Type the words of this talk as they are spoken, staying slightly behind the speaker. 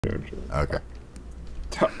Okay.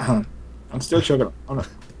 I'm still choking. Oh, no.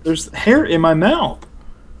 There's hair in my mouth.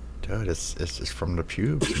 Dude, it's just from the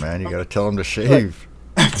pubes, man. You gotta tell them to shave.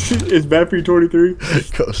 It's bad for you, 23.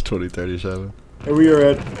 Coast 2037. And we are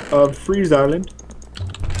at Freeze Island.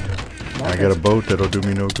 I got a boat that'll do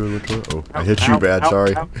me no good. Oh, I hit you bad.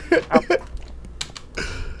 Sorry.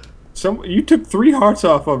 You took 3 hearts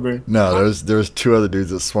off of me. No, there's 2 other dudes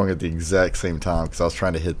that swung at the exact same time because I was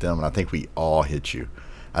trying to hit them, and I think we all hit you.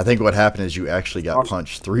 I think what happened is you actually got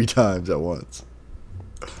punched 3 times at once.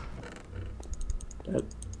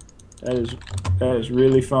 That is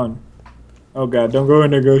really fun. Oh god, don't go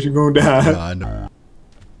in there, Ghost. You're gonna die. No, I know.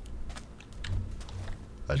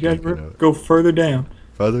 You gotta go further down.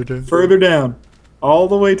 Further down? Further down. All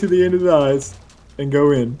the way to the end of the eyes. And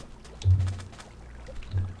go in.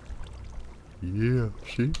 Yeah,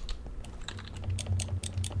 see?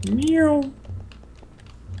 Meow.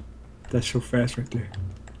 That's so fast right there.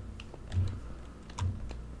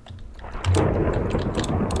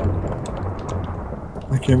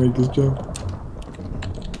 I can't make this jump.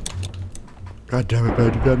 God damn it,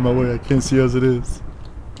 man. You got in my way. I can't see as it is.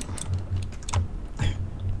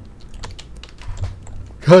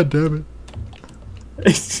 God damn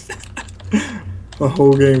it. The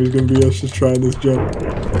whole game is going to be us just trying this jump.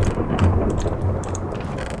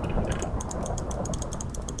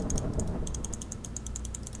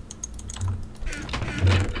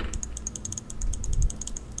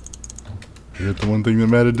 You got the one thing that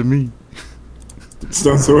mattered to me.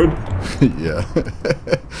 Stone sword? Yeah.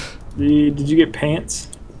 Did you get pants?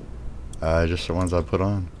 Just the ones I put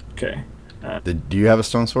on. Okay. Do you have a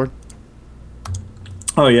stone sword?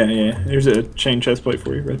 Oh yeah. There's a chain chest plate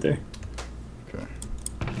for you right there. Okay.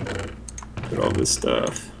 Put all this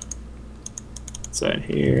stuff inside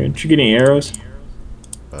here. Did you get any arrows?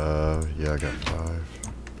 Yeah, I got 5.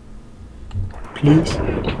 Please.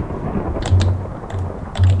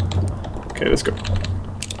 Okay, let's go.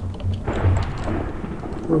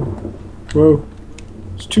 Whoa.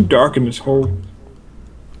 It's too dark in this hole.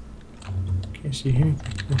 Can't see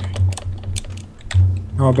anything. Okay.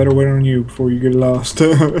 Oh, I better wait on you before you get lost.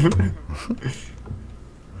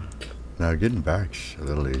 Now, getting back's a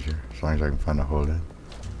little easier, as long as I can find a hole in. As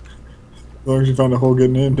long as you find a hole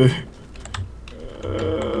getting in, dude.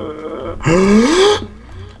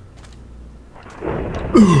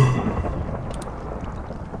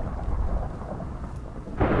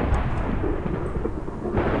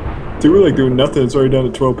 Dude, we're like doing nothing. It's already down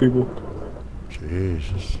to 12 people.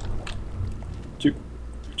 Jesus. Did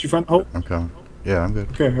you find the hole? I'm coming. Yeah, I'm good.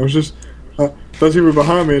 Okay, I was just... thought you were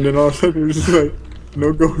behind me, and then all of a sudden it was just like,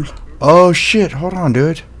 no ghost. Oh, shit. Hold on,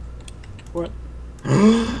 dude. What?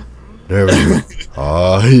 There we go.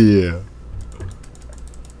 Oh, yeah.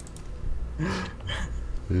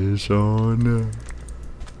 It's on now.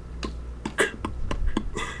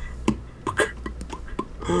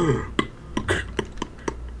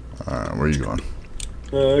 Alright, where you going?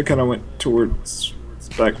 I kind of went towards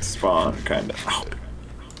back to spawn, kind of. Ow.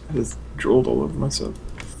 I just drooled all over myself.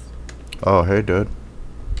 Oh, hey, dude.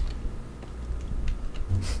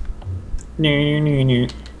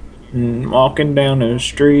 Walking down the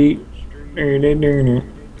street.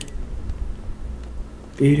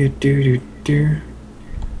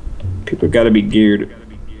 People gotta be geared.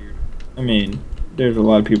 I mean, there's a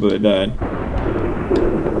lot of people that died.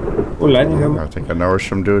 I think I know where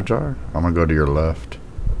some dudes are. I'm gonna go to your left.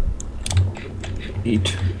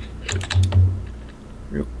 Eat.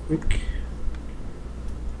 Real quick.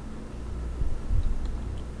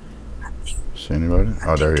 See anybody?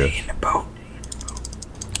 Oh, there he is. In the boat.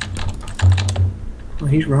 Oh,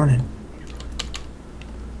 he's running.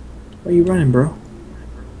 Why are you running, bro?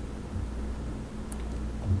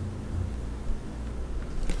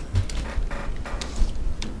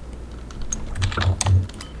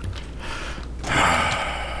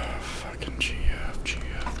 Fucking GF.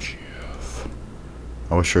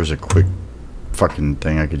 I wish there was a quick fucking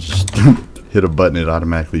thing I could just hit a button, it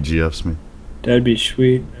automatically GFs me. That'd be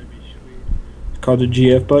sweet. It's called the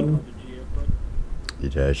GF button.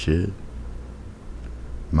 Eat that shit.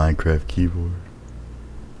 Minecraft keyboard.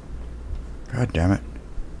 God damn it.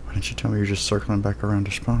 Why didn't you tell me you're just circling back around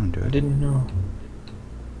to spawn, dude? I didn't know.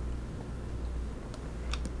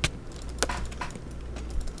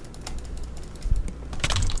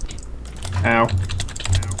 Ow.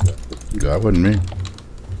 That wasn't me.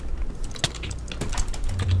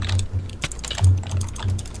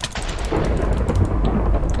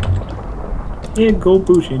 He had gold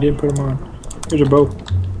boots and he didn't put them on. Here's a bow.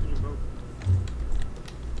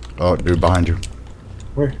 Oh, dude, behind you.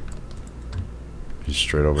 Where? He's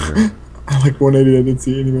straight over here. I like 180, I didn't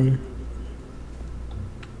see anybody.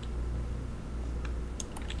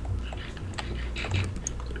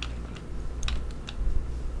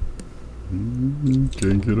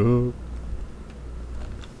 Can't get up.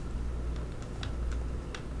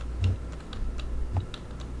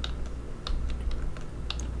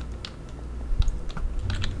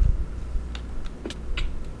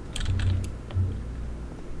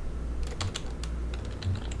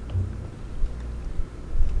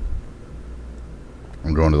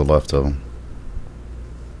 I'm going to the left of him.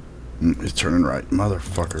 He's turning right,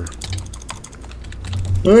 motherfucker.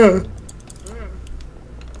 Oh.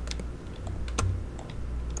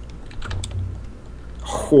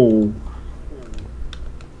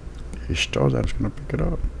 He thought I was gonna pick it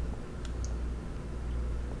up.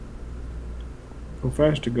 Go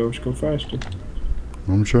faster, Ghost. Go faster.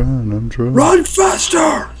 I'm trying. Run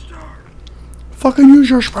faster! Fucking use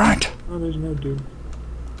your sprint. Oh, there's no dude.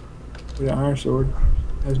 With an iron sword.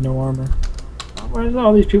 Has no armor. Why does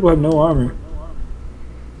all these people have no armor?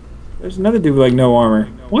 There's another dude with like no armor.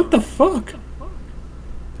 What the fuck?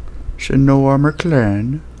 Should no armor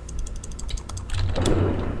clan.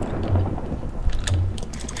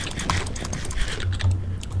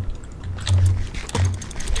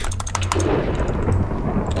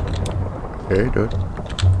 Hey, dude.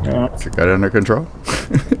 Yeah, You got it under control?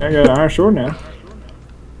 I got an iron sword now.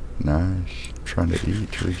 Nice. Trying to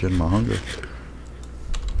eat to regen my hunger.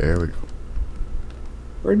 There we go.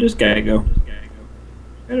 Where'd this guy go?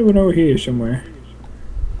 Gotta went over here somewhere.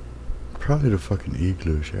 Probably the fucking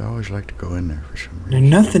igloos. I always like to go in there for some reason.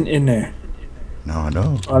 There's nothing in there. No, I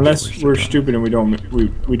know. Unless we're stupid and we don't.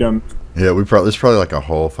 Yeah, there's probably like a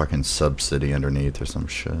whole fucking sub-city underneath or some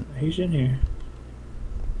shit. He's in here.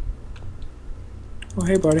 Oh,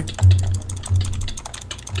 hey, buddy.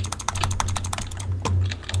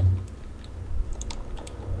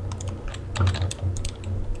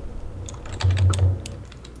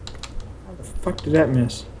 How the fuck did that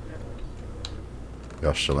miss?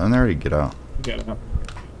 Y'all still in there or you get out? We got out.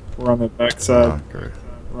 We're on the back side. Oh, great.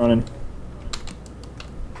 Running.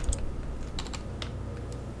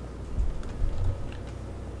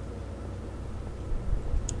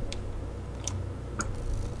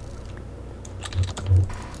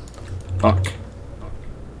 Fuck.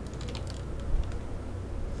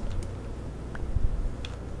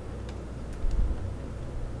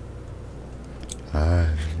 Alright,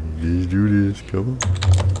 let's do this. Come on.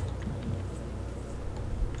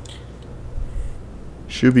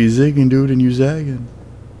 Should be zigging, dude, and you zagging.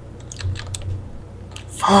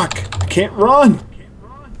 Fuck! I can't run!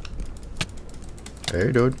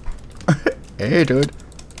 Hey, dude. Hey, dude.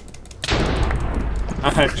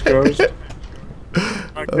 Nice, Ghost.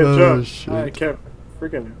 Good job. Shit. I kept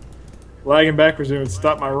freaking lagging backwards and it would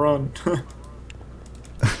stop my run.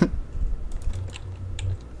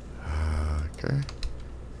 Okay.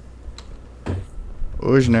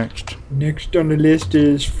 Who's next? Next on the list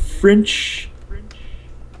is Frenchipino.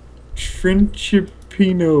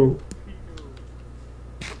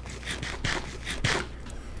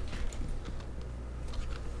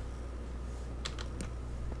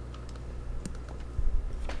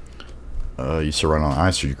 You used to run on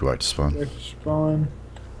ice or you go back to spawn? Back to spawn.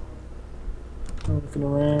 Looking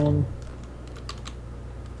around.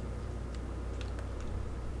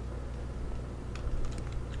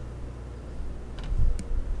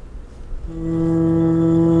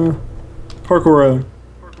 Parkour Island.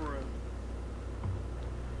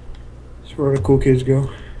 That's where the cool kids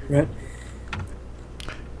go, right?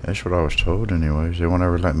 That's what I was told anyways. They won't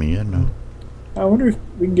ever let me in now. I wonder if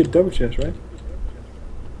we can get double chest, right?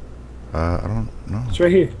 I don't know. It's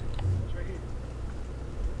right here.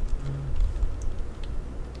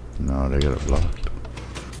 No, they got it blocked.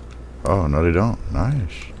 Oh, no they don't.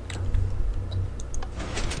 Nice.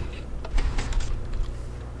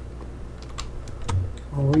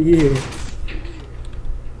 Oh yeah.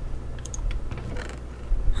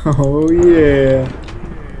 Oh yeah.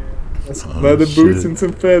 That's some leather boots shit. and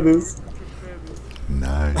some feathers.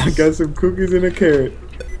 Nice. I got some cookies and a carrot.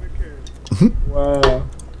 Wow.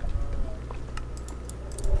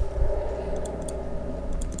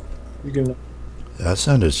 You can That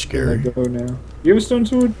sounded let scary. go now. You have a stone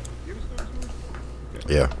sword?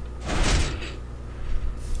 Yeah.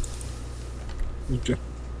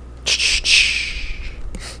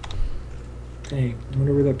 Dang, I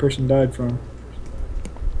wonder where that person died from.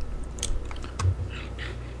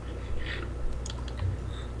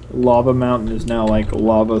 Lava Mountain is now like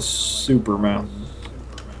Lava Super Mountain.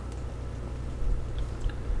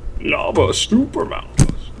 Lava Super Mountain.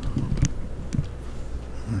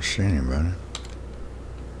 I don't see anybody.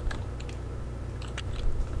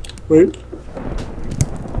 Wait.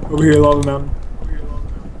 Over here, Lava Mountain.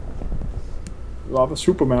 Lava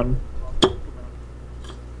Super Mountain.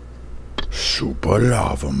 Super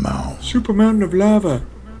lava mountain. Super mountain of lava.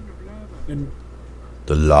 And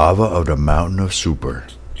The lava of the mountain of super.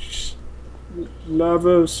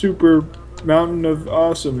 lava super mountain of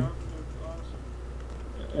awesome.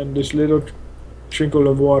 And this little trickle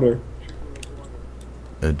of water.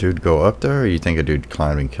 Did a dude go up there, or you think a dude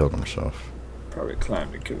climbed and killed himself? Probably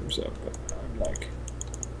climbed and killed himself, but I'm like,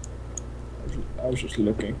 I was just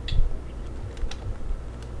looking.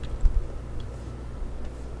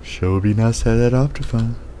 Sure would be nice to have that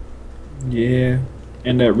Optifine. Yeah,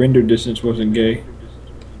 and that render distance wasn't gay.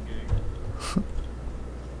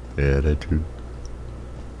 Yeah, that too.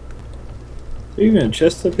 Is there even a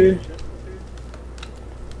chest up here?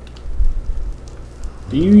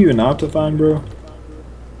 Do you even Optifine, bro?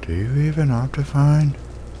 Do you even Optifine?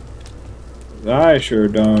 I sure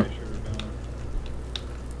don't.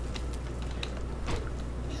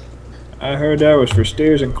 I heard that was for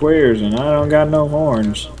steers and queers, and I don't got no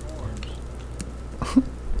horns.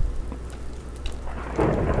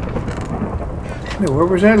 Hey, where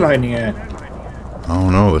was that lightning at? I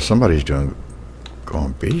don't know, but somebody's going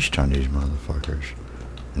beast on these motherfuckers.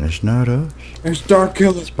 And it's not us. There's Dark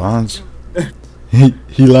Killer. Spawns.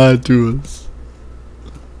 He lied to us.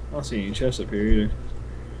 I don't see any chests up here either.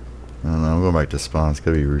 I don't know, I'm going back to spawns.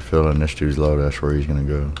 Could be refilling this dude's load. That's where he's gonna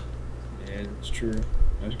go. Yeah, that's true.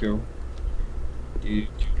 Let's go. You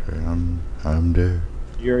Okay, I'm there.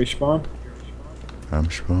 already spawned? I'm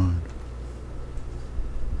spawned.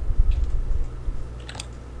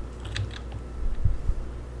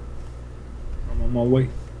 I'm on my way.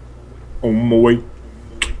 On my way.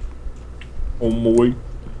 On my way.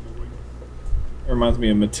 It reminds me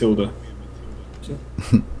of Matilda. Did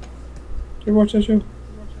you ever watch that show?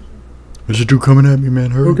 There's a dude coming at me,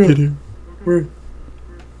 man. Hurry, Okay. get him. Where?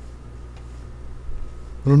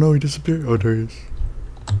 I don't know, he disappeared. Oh, there he is.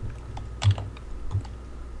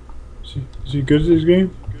 Is he good at this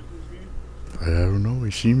game? I don't know,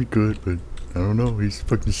 he seemed good, but I don't know. He's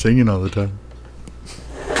fucking singing all the time.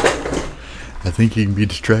 I think he can be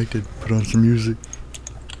distracted. Put on some music.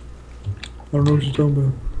 I don't know what you're talking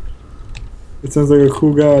about. It sounds like a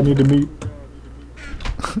cool guy I need to meet.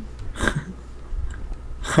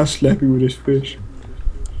 I'll slap you with this fish.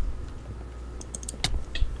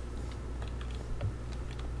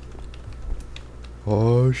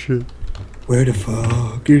 Oh, shit. Where the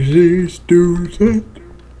fuck is this dude at?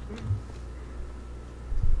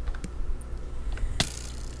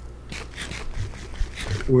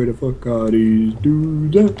 Where the fuck are these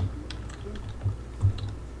dudes at?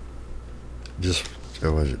 Just,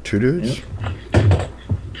 what was it, 2 dudes? Yep.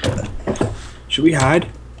 Should we hide?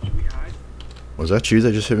 Was that you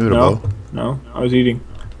that just hit me with a No. bow? No, I was eating.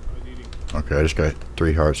 Okay, I just got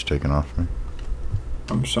 3 hearts taken off me.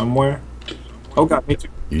 From somewhere. Oh god, me too.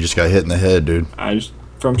 You just got hit in the head, dude. I just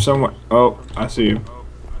from somewhere. Oh, I see you.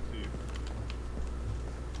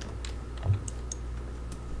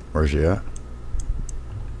 Where's he at?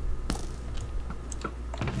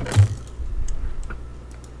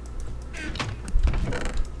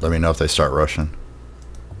 Let me know if they start rushing.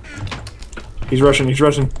 He's rushing. He's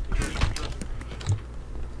rushing.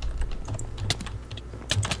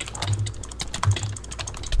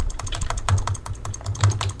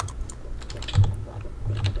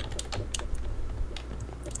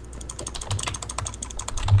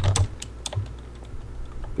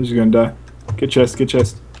 He's gonna die. Get chest. Get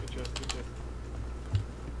chest.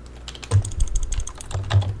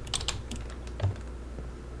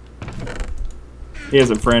 He has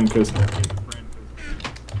a friend because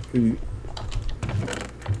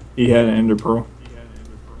he had an ender pearl.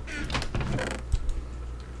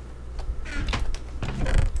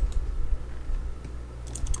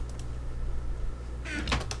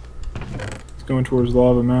 He's going towards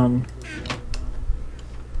Lava Mountain.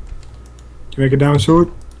 Can you make a diamond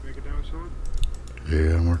sword?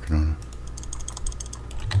 Yeah, I'm working on it.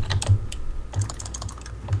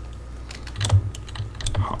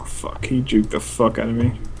 Oh fuck, he juked the fuck out of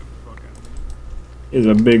me. He has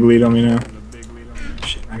a big lead on me now.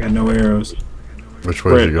 Shit, I got no arrows. Which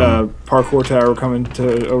way is he We're going? at parkour tower coming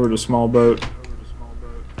to over to small boat.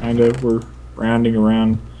 Kind of, we're rounding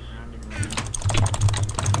around.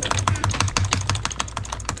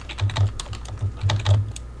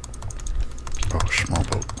 Oh, small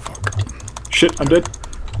boat. Fuck. Shit, I'm dead.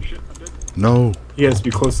 No. He has to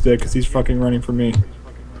be close to dead because he's fucking running for me.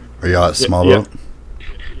 Are y'all at small yeah. boat?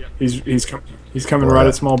 He's coming Where right at?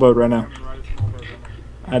 at small boat right now.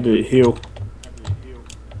 I had to heal.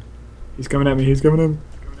 He's coming at me. He's coming at me.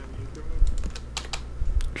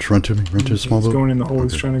 Just run to me. Run to the small He's boat. going in the hole.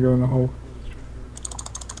 He's Okay. trying to go in the hole.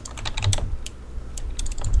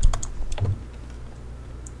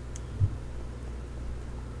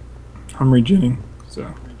 I'm regenning,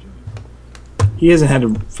 so he hasn't had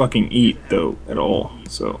to fucking eat though at all.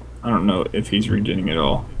 So I don't know if he's regenning at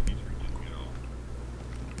all.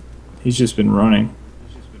 He's just been running.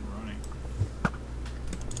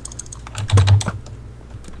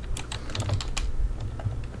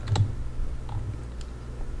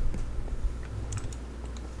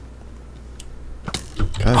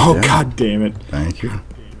 God damn it. Thank you.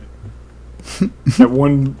 That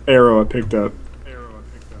one arrow I picked up.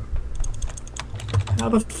 How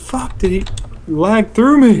the fuck did he lag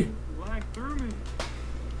through me?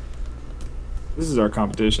 This is our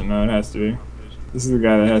competition, though. It has to be. This is the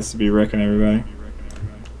guy that has to be wrecking everybody.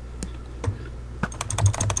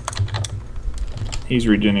 He's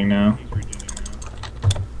regenning now.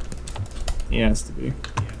 He has to be.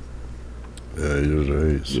 Yeah, he just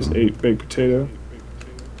ate. Just ate baked potato.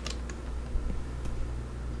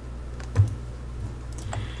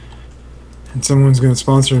 And someone's gonna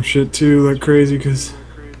sponsor him shit too, like crazy, because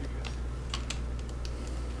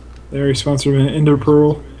they already sponsored him an Ender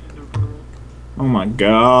Pearl. Oh my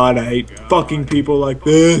god, I hate fucking people like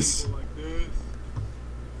this.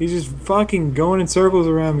 He's just fucking going in circles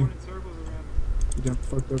around me. You got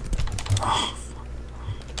fucked up. Oh, fuck.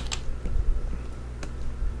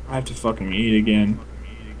 I have to fucking eat again.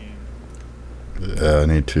 Yeah, I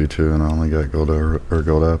need two too, and I only got gold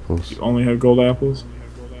apples. You only have gold apples?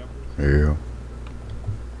 There you go.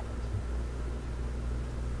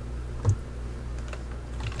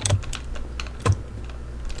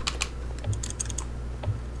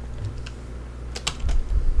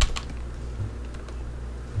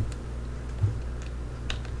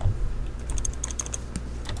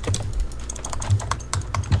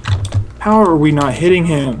 How are we not hitting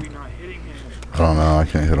him? I don't know, I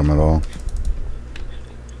can't hit him at all.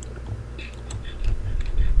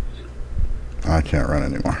 I can't run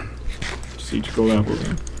anymore. Just eat your gold apples,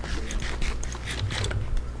 man.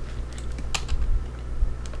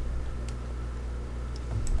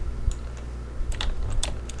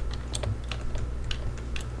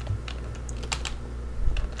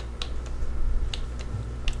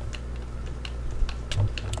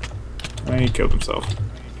 He killed himself.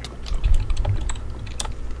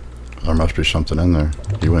 There must be something in there.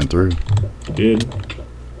 He went through. He did.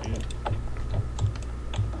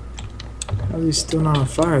 How is he still not on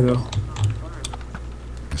fire, though?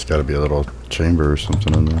 There's got to be a little chamber or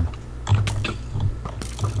something in there.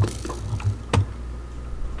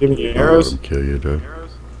 Give me arrows? Kill you, dude.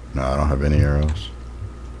 No, I don't have any arrows.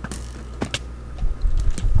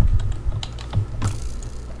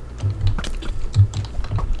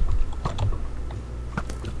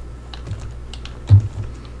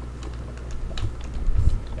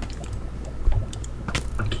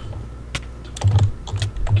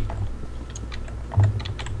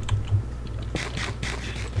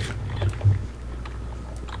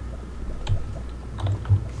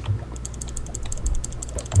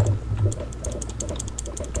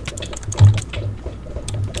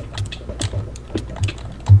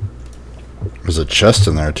 There's a chest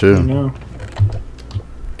in there too. I know.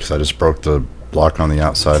 Because I just broke the block on the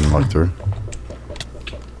outside and looked through.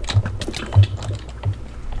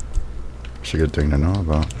 It's a good thing to know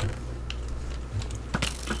about.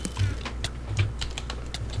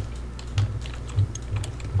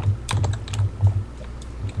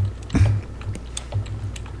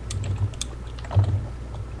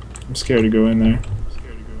 I'm scared to go in there.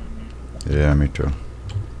 Yeah, me too.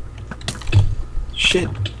 Shit.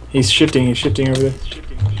 He's shifting over there.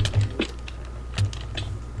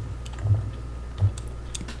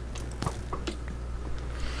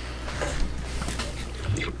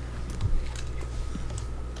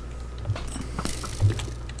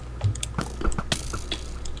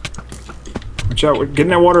 Watch out, we're getting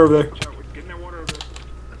that water over there.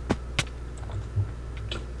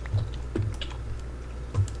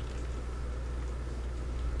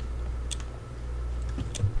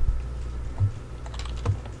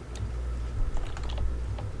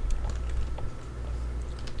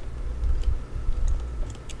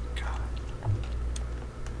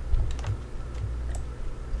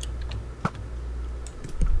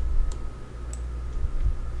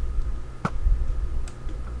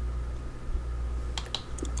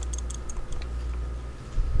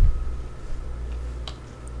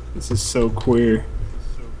 This is so queer.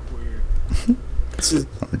 This is.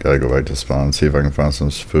 I gotta go back to spawn and see if I can find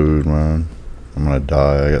some food, man. I'm gonna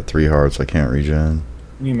die. I got 3 hearts. I can't regen.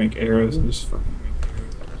 You need to make arrows and just fucking make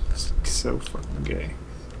arrows. It's so fucking gay.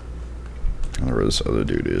 Whatever this other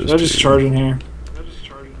dude is. Should I just charge in here?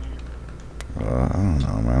 I don't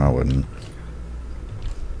know, man. I wouldn't.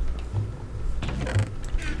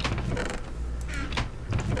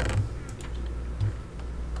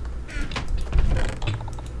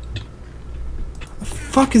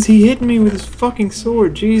 fuck is he hitting me with his fucking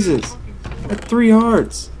sword? Jesus. At 3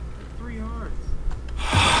 hearts.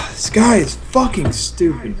 This guy is fucking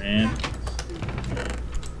stupid, man.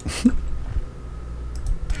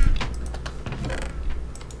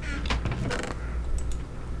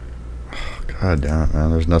 God damn it,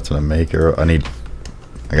 man. There's nothing to make arrow.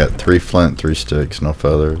 I got 3 flint, 3 sticks, no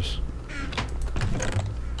feathers.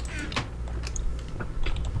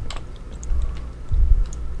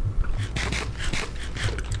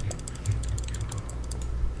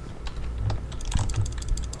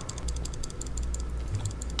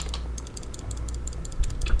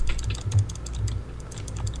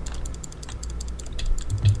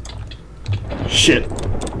 Shit.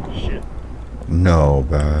 No,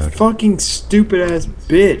 bad. Fucking stupid ass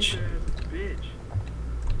bitch.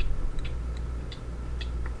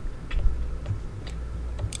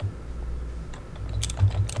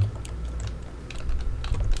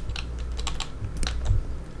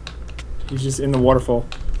 He's just in the waterfall.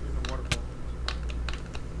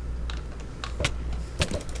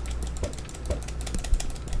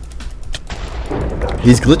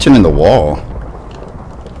 He's glitching in the wall.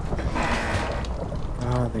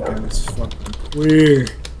 Ah, that guy was fucking clear.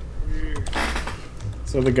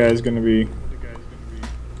 So the guy's gonna be.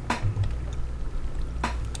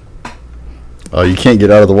 Oh, you can't get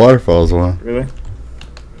out of the waterfalls, one. Really?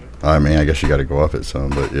 I mean, I guess you got to go up it some,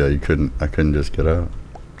 but yeah, you couldn't. I couldn't just get out.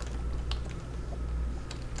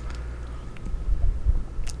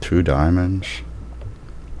 2 diamonds.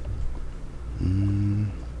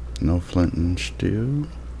 No flint and steel.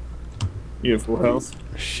 You have full health?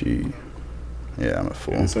 Yeah, I'm at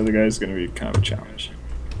full. Okay, so the guy's gonna be kind of a challenge.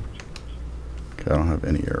 Okay, I don't have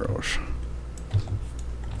any arrows.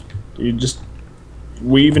 You just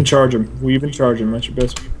weave and charge him. Weave and charge him. That's your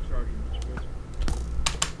best.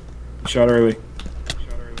 Shot early.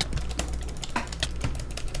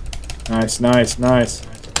 Nice, nice, nice.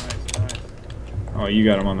 Oh, you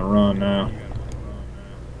got him on the run now.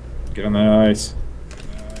 Get on that ice.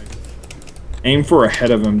 Aim for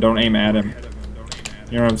ahead of him. Don't aim at him.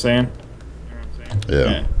 You know what I'm saying?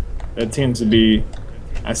 Yeah. That tends to be.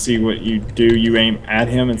 I see what you do. You aim at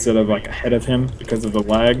him instead of like ahead of him because of the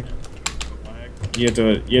lag. You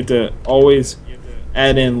have to always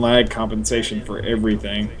add in lag compensation for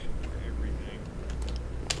everything.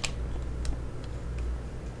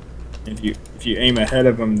 If you aim ahead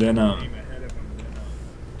of him, then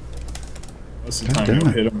most of the time you'll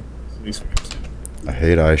hit him. At least I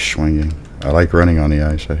hate ice swinging. I like running on the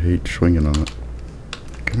ice. I hate swinging on it.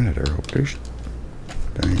 Give me that arrow, please.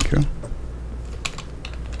 Thank you.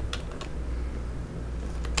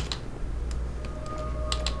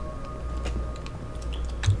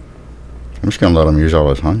 I'm just gonna let him use all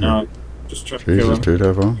his hunger. No, just try to kill Jesus, him. dude,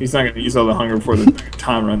 have fun. He's not gonna use all the hunger before the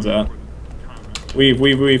time runs out. Weave,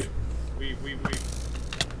 weave, weave.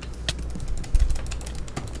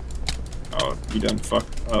 Oh, you done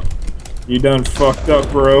fucked up. You done fucked up,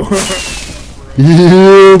 bro.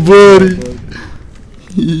 Yeah, buddy.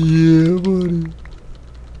 Yeah, buddy.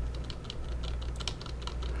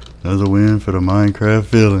 That's a win for the Minecraft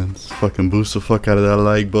feelings. Fucking boost the fuck out of that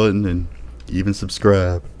like button and even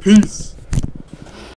subscribe. Peace.